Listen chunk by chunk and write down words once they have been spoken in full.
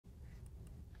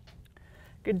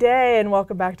Good day and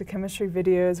welcome back to Chemistry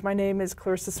Videos. My name is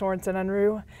Clarissa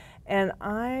Sorensen-Unruh and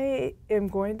I am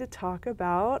going to talk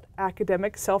about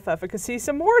academic self-efficacy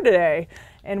some more today.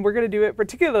 And we're going to do it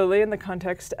particularly in the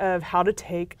context of how to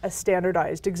take a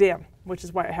standardized exam, which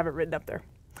is why I have it written up there.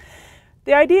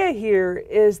 The idea here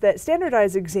is that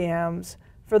standardized exams,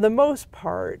 for the most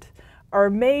part,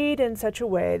 are made in such a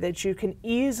way that you can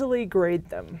easily grade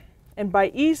them. And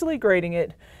by easily grading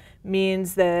it,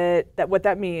 means that what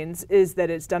that means is that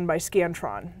it's done by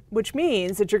Scantron, which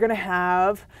means that you're going to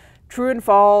have true and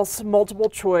false,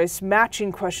 multiple choice,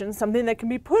 matching questions, something that can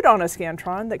be put on a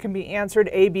Scantron that can be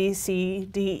answered A, B, C,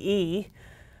 D, E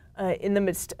in the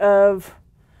midst of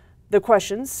the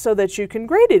questions so that you can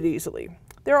grade it easily.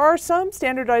 There are some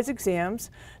standardized exams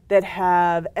that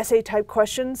have essay type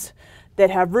questions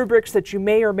that have rubrics that you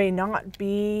may or may not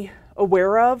be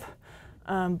aware of.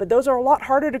 But those are a lot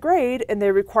harder to grade and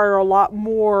they require a lot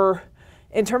more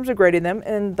in terms of grading them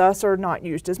and thus are not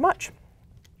used as much.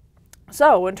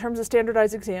 So in terms of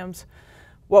standardized exams,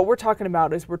 what we're talking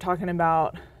about is we're talking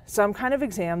about some kind of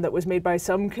exam that was made by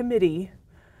some committee,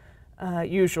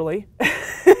 usually,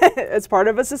 as part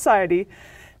of a society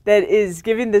that is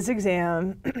giving this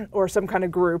exam, or some kind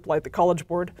of group like the College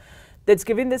Board, that's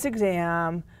giving this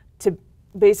exam to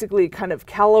basically kind of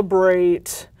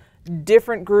calibrate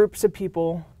different groups of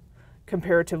people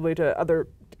comparatively to other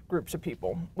groups of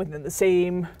people within the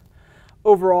same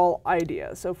overall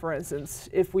idea. So for instance,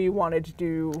 if we wanted to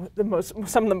do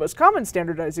some of the most common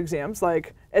standardized exams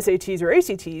like SATs or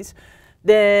ACTs,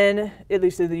 then, at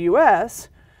least in the US,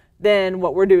 then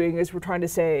what we're doing is we're trying to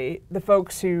say the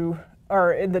folks who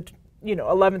are in the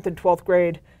 11th and 12th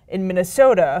grade in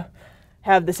Minnesota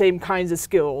have the same kinds of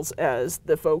skills as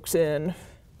the folks in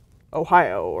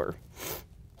Ohio or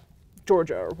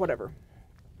Georgia or whatever.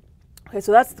 Okay,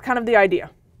 so that's kind of the idea.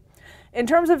 In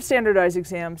terms of standardized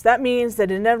exams, that means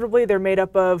that inevitably they're made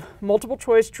up of multiple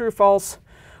choice, true, false,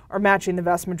 or matching the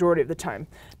vast majority of the time.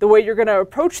 The way you're going to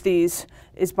approach these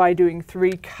is by doing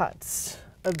 3 cuts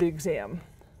of the exam.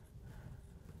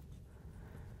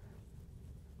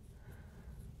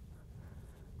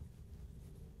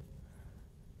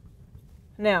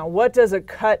 Now, what does a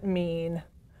cut mean?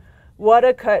 What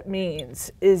a cut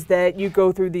means is that you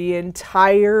go through the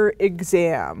entire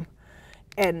exam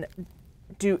and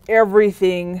do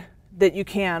everything that you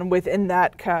can within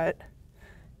that cut.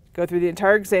 Go through the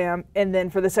entire exam, and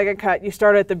then for the second cut, you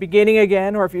start at the beginning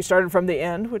again, or if you started from the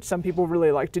end, which some people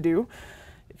really like to do.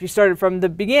 If you started from the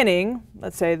beginning,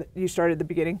 let's say that you started at the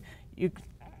beginning, you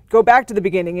go back to the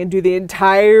beginning and do the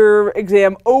entire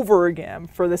exam over again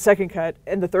for the second cut,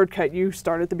 and the third cut, you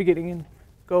start at the beginning and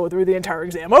go through the entire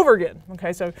exam over again.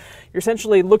 Okay, so you're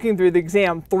essentially looking through the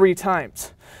exam 3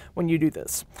 times when you do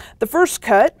this. The first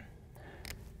cut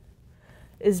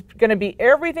is going to be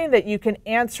everything that you can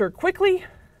answer quickly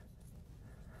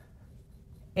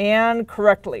and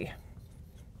correctly.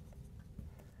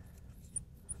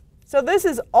 So this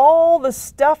is all the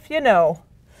stuff you know.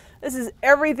 This is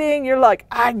everything you're like,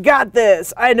 I got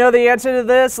this. I know the answer to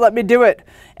this. Let me do it.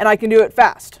 And I can do it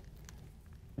fast.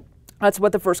 That's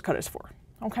what the first cut is for.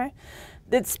 Okay?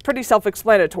 It's pretty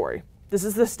self-explanatory. This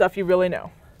is the stuff you really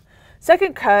know.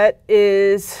 Second cut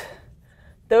is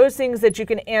those things that you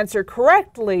can answer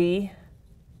correctly,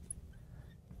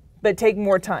 but take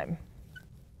more time.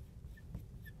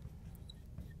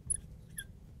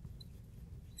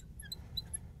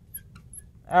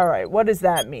 All right, what does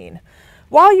that mean?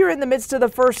 While you're in the midst of the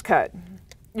first cut,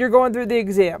 you're going through the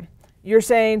exam. You're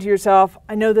saying to yourself,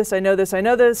 I know this, I know this, I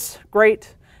know this,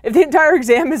 great. If the entire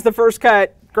exam is the first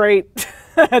cut, great.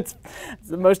 That's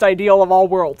the most ideal of all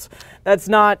worlds. That's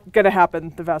not going to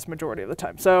happen the vast majority of the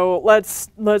time. So let's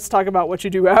talk about what you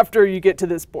do after you get to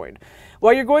this point.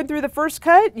 While you're going through the first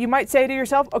cut, you might say to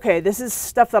yourself, okay, this is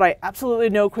stuff that I absolutely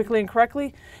know quickly and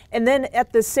correctly. And then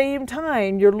at the same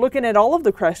time, you're looking at all of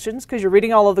the questions because you're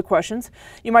reading all of the questions.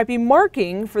 You might be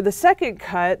marking for the second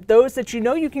cut those that you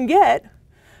know you can get,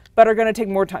 but are going to take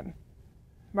more time.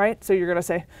 Right? So you're going to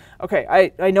say, okay,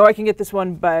 I know I can get this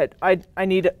one, but I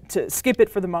need to skip it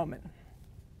for the moment.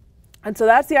 And so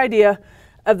that's the idea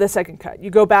of the second cut. You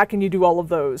go back and you do all of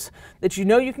those that you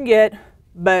know you can get,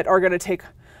 but are going to take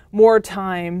more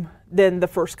time than the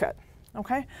first cut.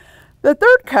 Okay? The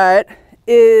third cut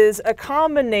is a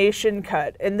combination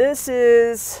cut. And this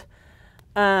is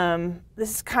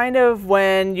kind of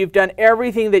when you've done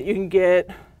everything that you can get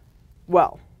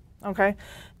well. Okay?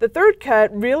 The third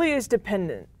cut really is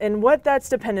dependent, and what that's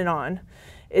dependent on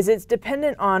is it's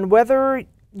dependent on whether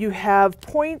you have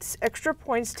points, extra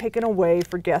points taken away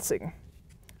for guessing.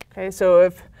 Okay,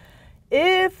 so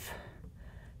if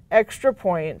extra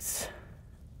points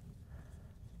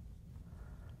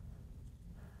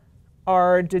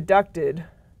are deducted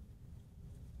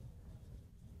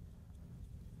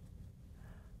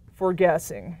for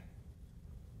guessing,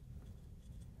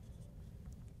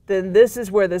 then this is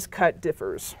where this cut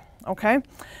differs, okay?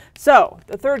 So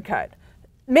the third cut.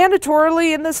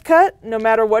 Mandatorily in this cut, no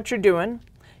matter what you're doing,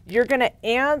 you're going to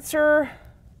answer,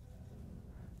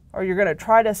 or you're going to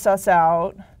try to suss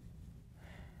out,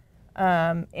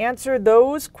 answer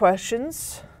those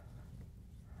questions.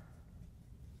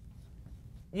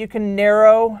 You can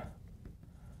narrow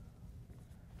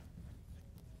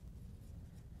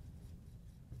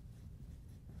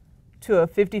to a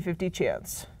 50-50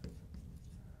 chance.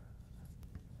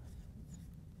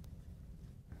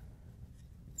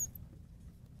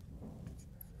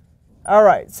 All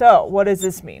right, so what does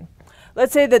this mean?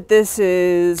 Let's say that this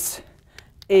is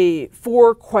a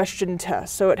 4-question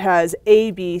test, so it has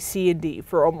A, B, C, and D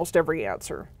for almost every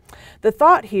answer. The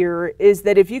thought here is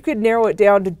that if you could narrow it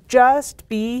down to just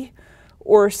B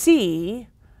or C,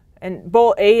 and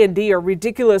both A and D are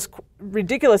ridiculous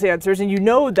answers, and you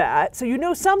know that, so you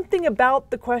know something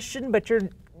about the question, but you're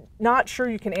not sure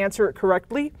you can answer it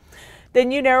correctly,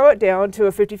 then you narrow it down to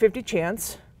a 50-50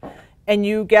 chance, and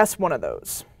you guess one of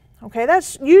those. Okay,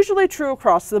 that's usually true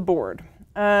across the board.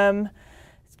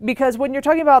 Because when you're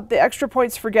talking about the extra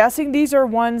points for guessing, these are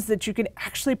ones that you can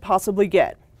actually possibly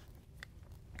get.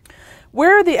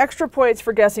 Where the extra points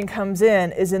for guessing comes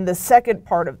in is in the second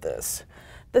part of this.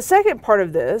 The second part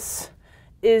of this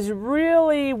is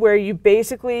really where you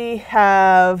basically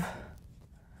have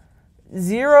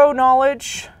 0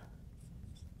 knowledge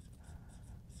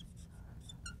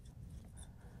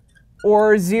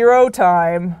or 0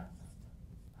 time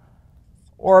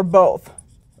or both.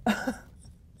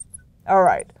 All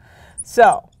right,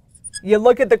 so you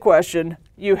look at the question,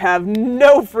 you have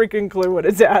no freaking clue what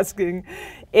it's asking,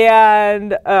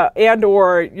 and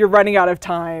or you're running out of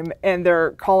time and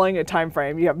they're calling a time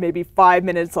frame. You have maybe 5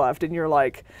 minutes left and you're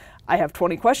like, I have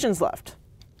 20 questions left.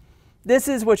 This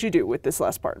is what you do with this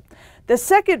last part. The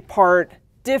second part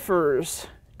differs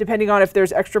depending on if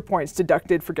there's extra points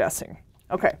deducted for guessing.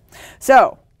 Okay,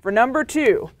 so for number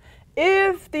 2,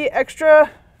 if extra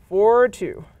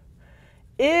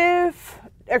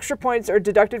points are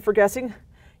deducted for guessing,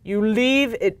 you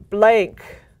leave it blank.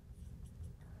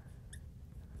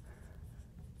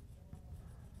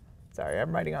 Sorry,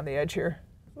 I'm writing on the edge here.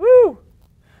 Woo!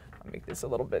 I'll make this a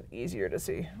little bit easier to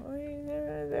see.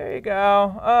 There you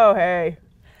go. Oh, hey.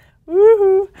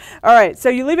 Woohoo! All right, so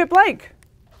you leave it blank.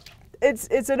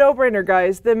 It's a no-brainer,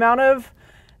 guys. The amount of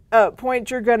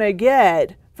points you're going to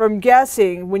get from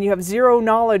guessing when you have 0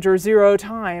 knowledge or 0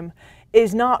 time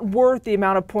is not worth the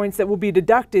amount of points that will be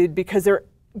deducted, because they're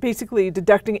basically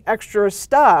deducting extra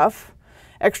stuff,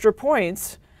 extra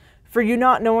points, for you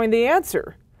not knowing the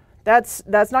answer. That's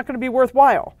not going to be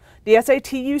worthwhile. The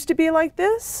SAT used to be like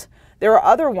this. There are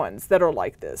other ones that are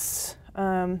like this.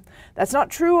 That's not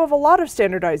true of a lot of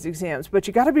standardized exams, but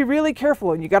you got to be really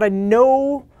careful, and you got to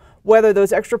know whether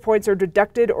those extra points are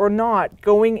deducted or not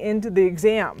going into the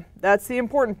exam. That's the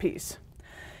important piece.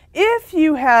 If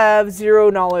you have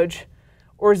 0 knowledge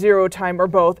or 0 time or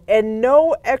both, and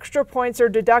no extra points are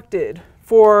deducted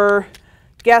for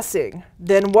guessing,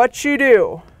 then what you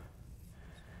do,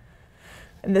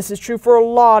 and this is true for a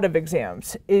lot of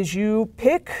exams, is you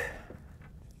pick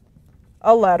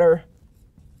a letter.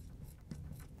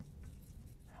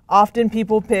 Often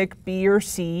people pick B or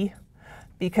C,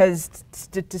 because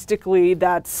statistically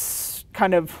that's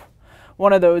kind of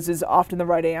one of those is often the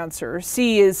right answer.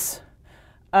 C is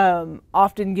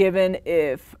often given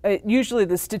if, usually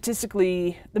the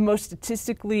most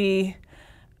statistically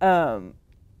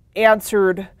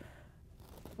answered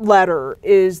letter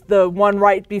is the one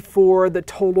right before the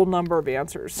total number of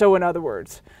answers. So in other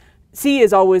words, C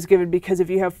is always given because if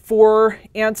you have 4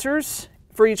 answers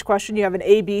for each question, you have an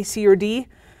A, B, C, or D,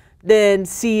 then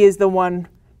C is the one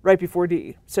right before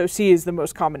D. So C is the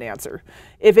most common answer.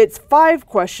 If it's 5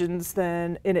 questions,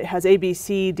 then, and it has A, B,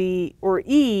 C, D, or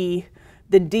E,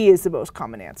 then D is the most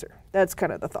common answer. That's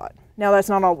kind of the thought. Now that's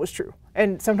not always true.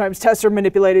 And sometimes tests are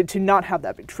manipulated to not have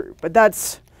that be true, but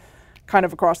that's kind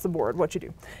of across the board what you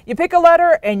do. You pick a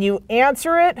letter and you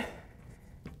answer it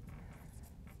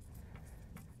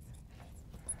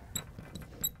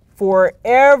for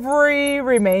every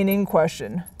remaining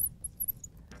question.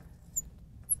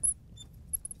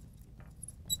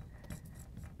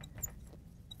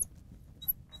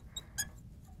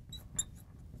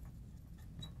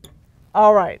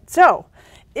 All right, so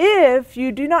if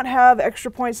you do not have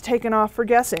extra points taken off for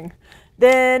guessing,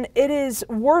 then it is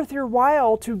worth your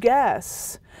while to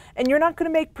guess. And you're not going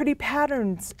to make pretty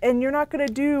patterns, and you're not going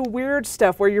to do weird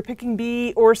stuff where you're picking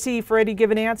B or C for any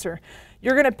given answer.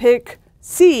 You're going to pick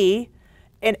C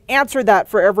and answer that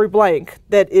for every blank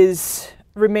that is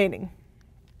remaining.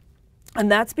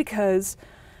 And that's because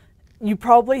you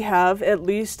probably have at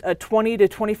least a 20 to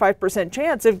 25%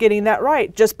 chance of getting that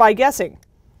right just by guessing.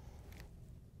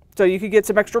 So you could get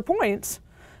some extra points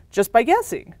just by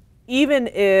guessing, even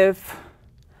if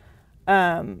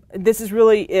this is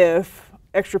really if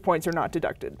extra points are not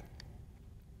deducted.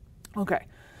 Okay,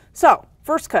 so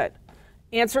first cut,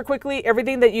 answer quickly.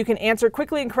 Everything that you can answer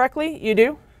quickly and correctly, you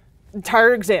do.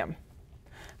 Entire exam.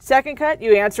 Second cut,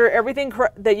 you answer everything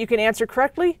that you can answer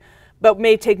correctly, but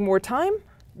may take more time.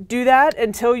 Do that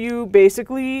until you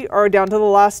basically are down to the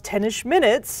last 10-ish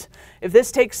minutes. If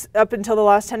this takes up until the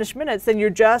last 10-ish minutes, then you're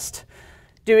just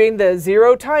doing the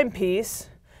 0 time piece.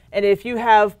 And if you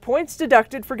have points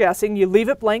deducted for guessing, you leave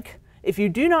it blank. If you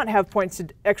do not have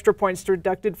extra points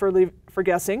deducted for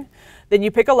guessing, then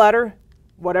you pick a letter,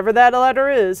 whatever that letter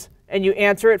is, and you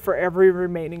answer it for every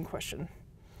remaining question.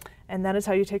 And that is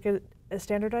how you take a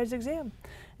standardized exam.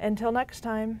 Until next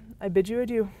time, I bid you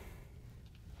adieu.